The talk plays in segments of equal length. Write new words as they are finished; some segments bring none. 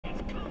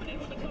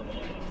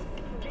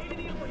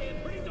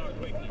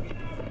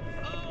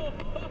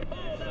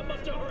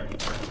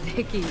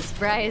Vicky,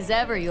 spry as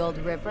ever, you old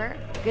ripper.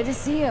 Good to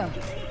see you.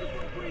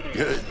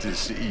 Good to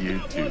see you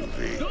too,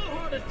 V.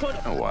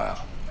 Oh, wow.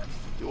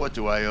 What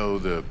do I owe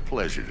the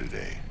pleasure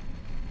today?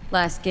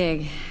 Last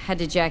gig, had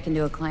to jack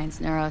into a client's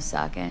neuro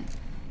socket.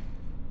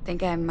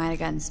 Think I might have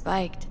gotten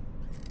spiked.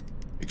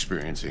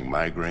 Experiencing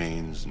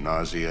migraines,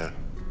 nausea,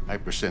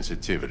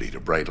 hypersensitivity to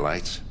bright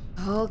lights?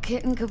 Oh,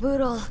 kit and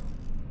caboodle.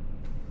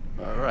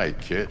 All right,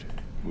 kid.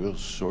 We'll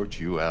sort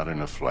you out in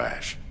a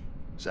flash.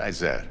 Besides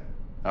that,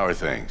 how are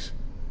things?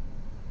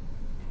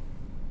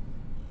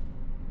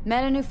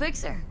 Met a new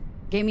fixer.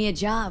 Gave me a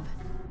job.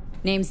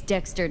 Name's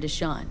Dexter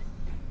Deshawn.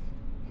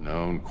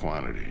 Known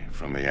quantity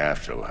from the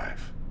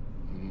afterlife.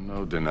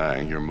 No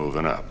denying you're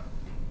moving up.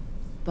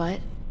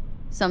 But?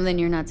 Something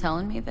you're not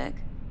telling me, Vic?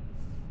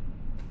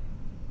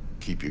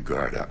 Keep your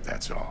guard up,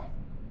 that's all.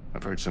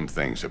 I've heard some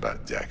things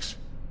about Dex.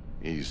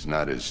 He's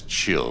not as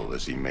chill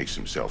as he makes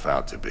himself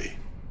out to be.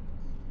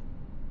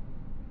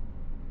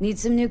 Need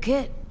some new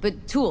kit,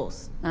 but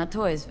tools, not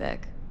toys,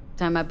 Vic.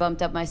 Time I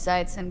bumped up my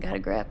sights and got a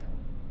grip.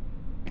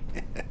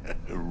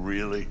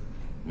 Really?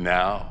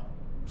 Now?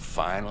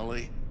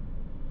 Finally?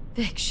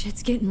 Vic,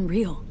 shit's getting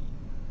real.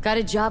 Got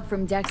a job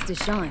from Dex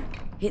Deshawn,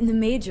 hitting the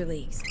major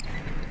leagues.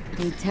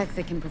 Need tech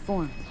that can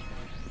perform.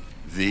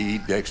 The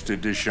Dexter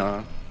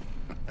Deshawn?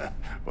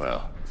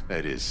 Well,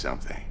 that is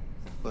something.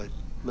 But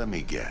let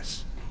me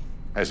guess.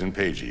 Hasn't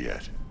paid you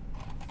yet.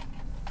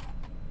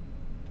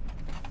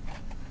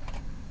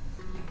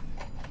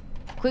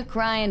 Quit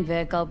crying,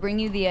 Vic. I'll bring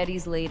you the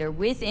eddies later,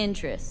 with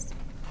interest.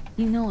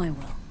 You know I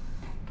will.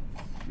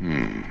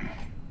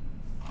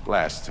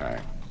 Last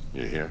time.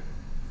 You hear?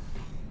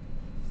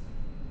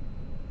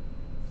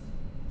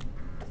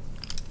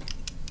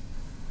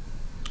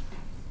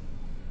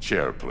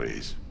 Chair,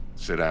 please.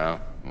 Sit down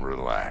and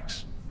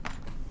relax.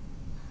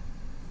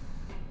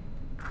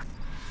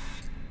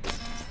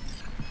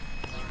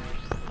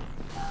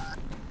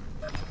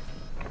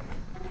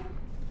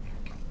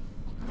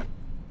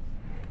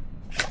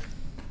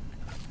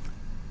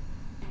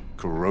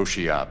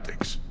 Corsair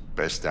Optics.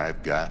 Best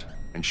I've got,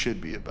 and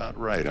should be about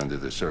right under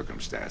the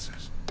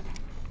circumstances.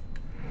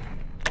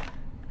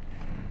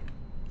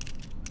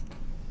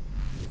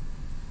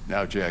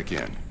 Now jack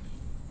in.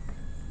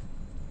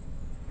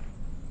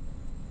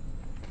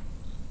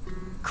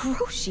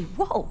 Kuroshi,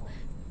 whoa!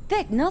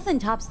 Vic, nothing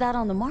tops that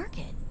on the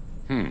market.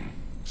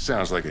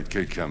 Sounds like it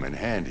could come in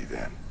handy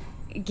then.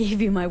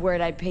 Gave you my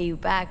word I'd pay you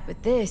back,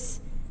 but this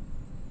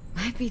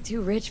might be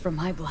too rich for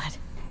my blood.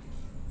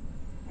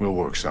 We'll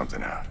work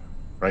something out.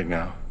 Right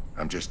now,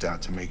 I'm just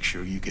out to make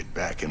sure you get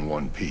back in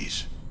one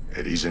piece.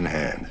 Eddie's in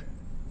hand.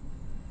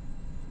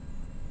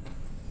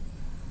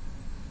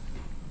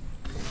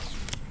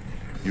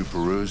 You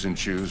peruse and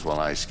choose while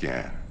I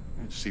scan.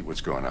 See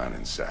what's going on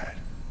inside.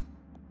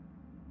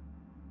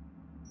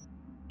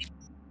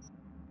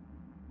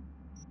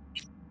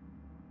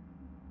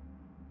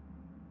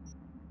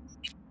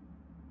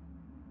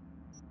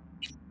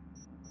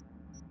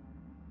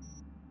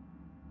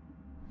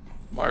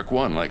 Mark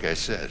 1, like I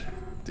said.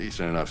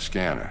 Decent enough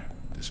scanner.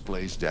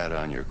 Displays data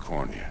on your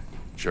cornea.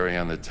 Cherry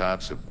on the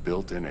top's a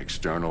built-in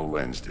external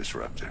lens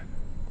disruptor.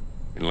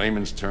 In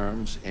layman's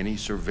terms, any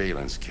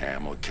surveillance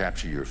cam will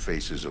capture your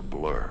face as a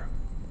blur.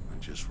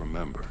 And just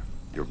remember,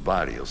 your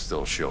body will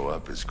still show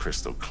up as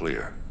crystal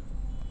clear.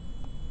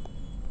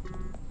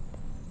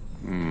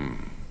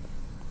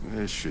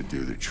 This should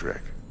do the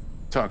trick.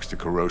 Talks to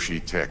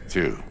Kuroshi Tech,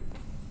 too.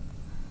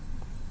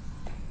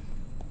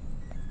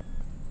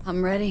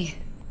 I'm ready.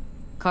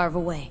 Carve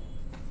away.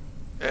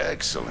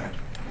 Excellent.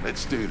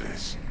 Let's do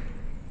this.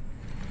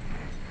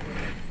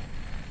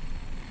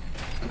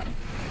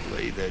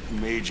 Lay that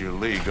major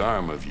league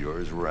arm of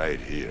yours right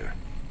here.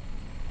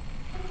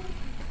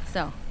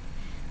 So,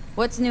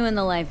 what's new in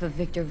the life of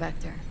Victor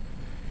Vector?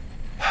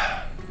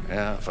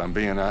 Yeah, if I'm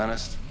being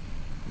honest,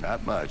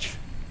 not much.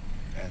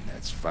 And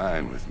that's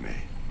fine with me.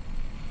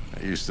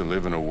 I used to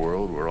live in a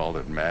world where all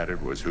that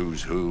mattered was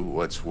who's who,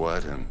 what's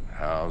what, and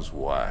how's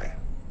why.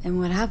 And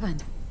what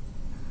happened?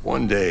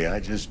 One day, I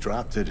just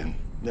dropped it and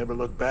never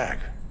looked back.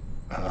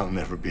 I'll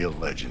never be a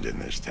legend in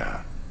this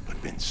town,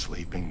 but been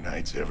sleeping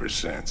nights ever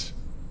since.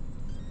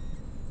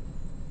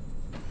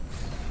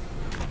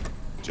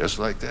 Just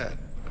like that.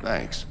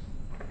 Thanks.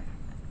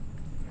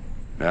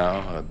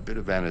 Now, a bit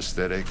of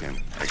anesthetic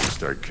and I can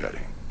start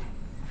cutting.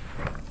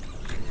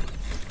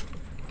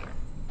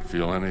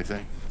 Feel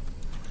anything?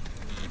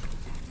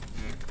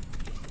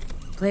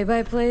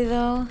 Play-by-play,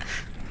 though?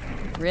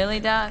 Really,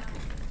 Doc?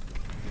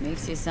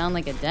 Makes you sound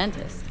like a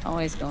dentist.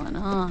 Always going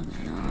on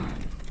and on.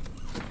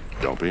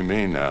 Don't be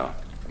mean now.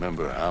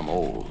 Remember, I'm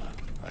old.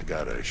 I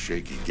got a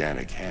shaky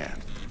Gannic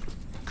hand.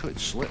 Could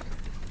slip.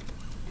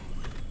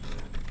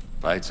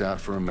 Lights out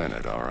for a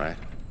minute, all right?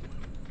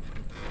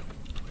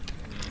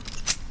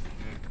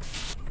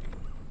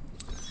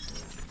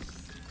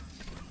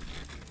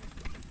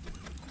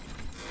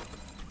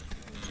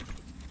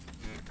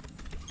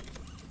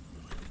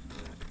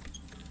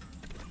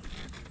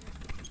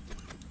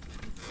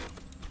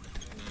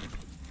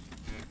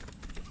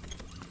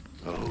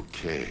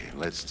 Okay,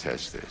 let's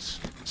test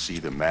this. See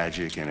the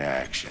magic in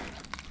action.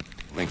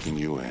 Linking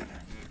you in.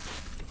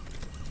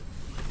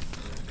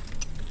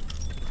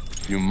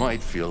 You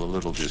might feel a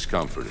little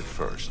discomfort at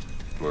first.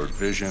 Blurred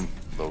vision,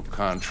 low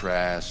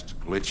contrast,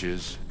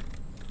 glitches.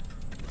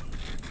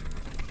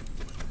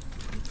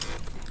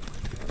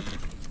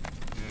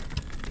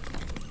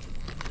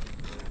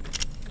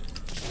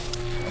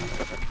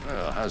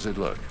 Well, how's it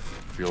look?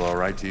 Feel all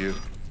right to you?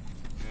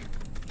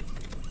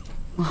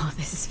 Whoa,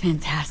 this is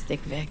fantastic,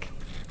 Vic.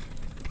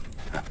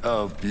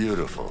 Oh,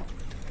 beautiful.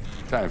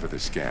 Time for the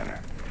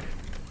scanner.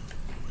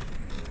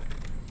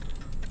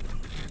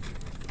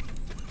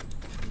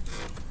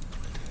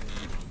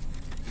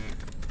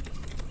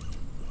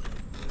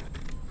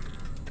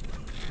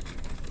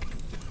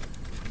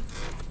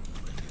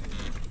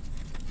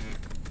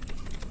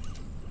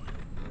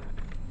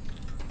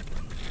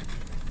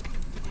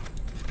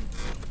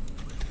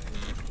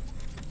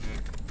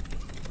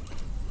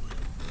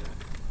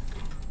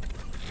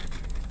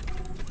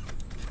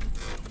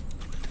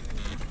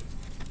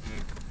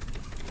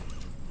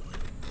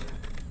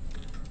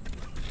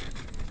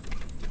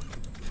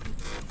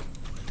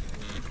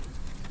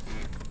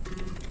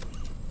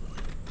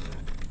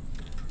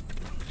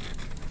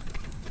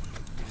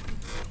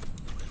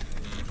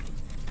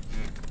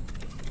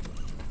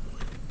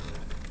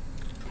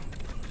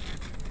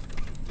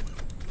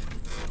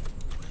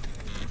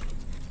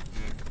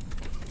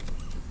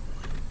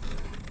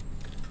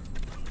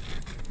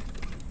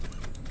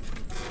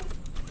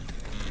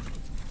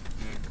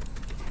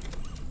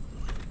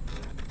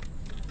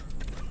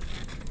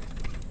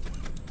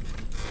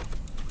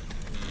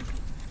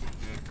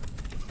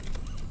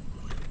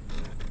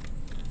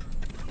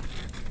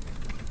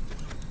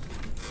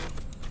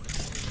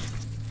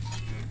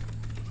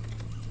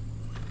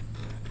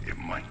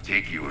 Might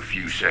take you a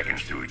few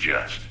seconds to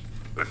adjust,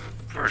 but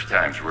first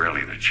time's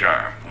rarely the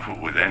charm,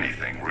 with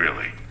anything,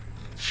 really.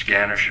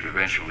 Scanner should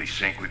eventually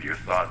sync with your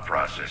thought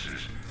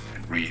processes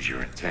and read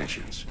your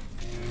intentions.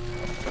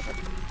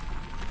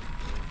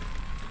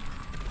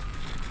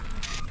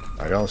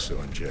 I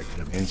also inject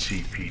an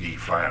NCPD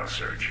file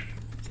search.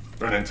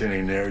 Run into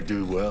any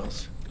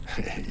ne'er-do-wells?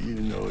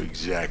 You know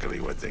exactly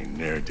what they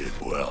ne'er did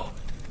well.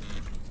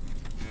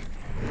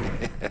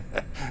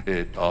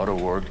 It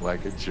auto-worked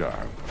like a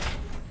charm.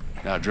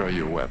 Now draw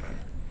your weapon.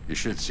 You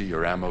should see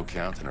your ammo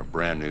count in a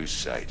brand new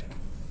sight.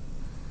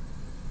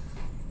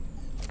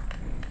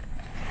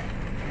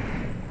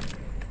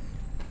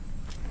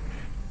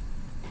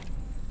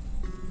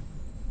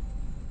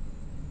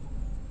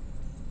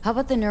 How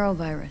about the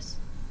neurovirus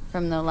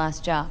from the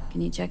last job?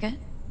 Can you check it?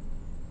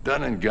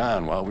 Done and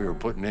gone while we were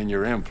putting in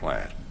your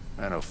implant.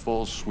 And a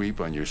full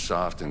sweep on your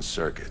soft and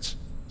circuits.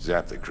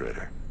 Zap the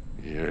critter.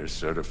 You're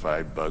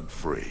certified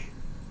bug-free.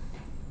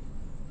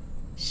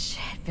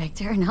 Shit,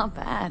 Victor, not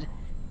bad.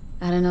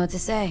 I don't know what to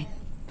say.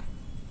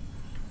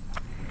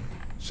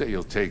 Say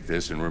you'll take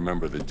this and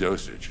remember the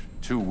dosage.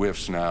 2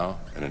 whiffs now,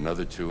 and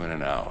another 2 in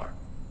an hour.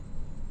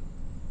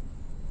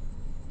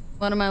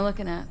 What am I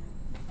looking at?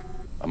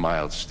 A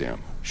mild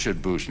stim.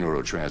 Should boost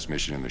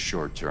neurotransmission in the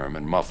short term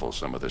and muffle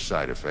some of the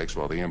side effects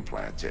while the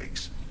implant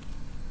takes.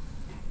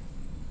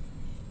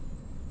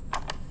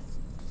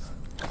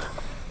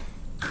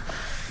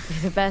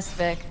 You're the best,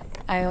 Vic.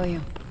 I owe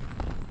you.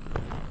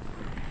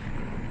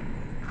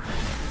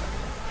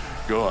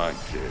 Go on,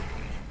 kid.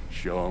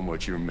 Show 'em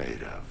what you're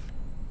made of.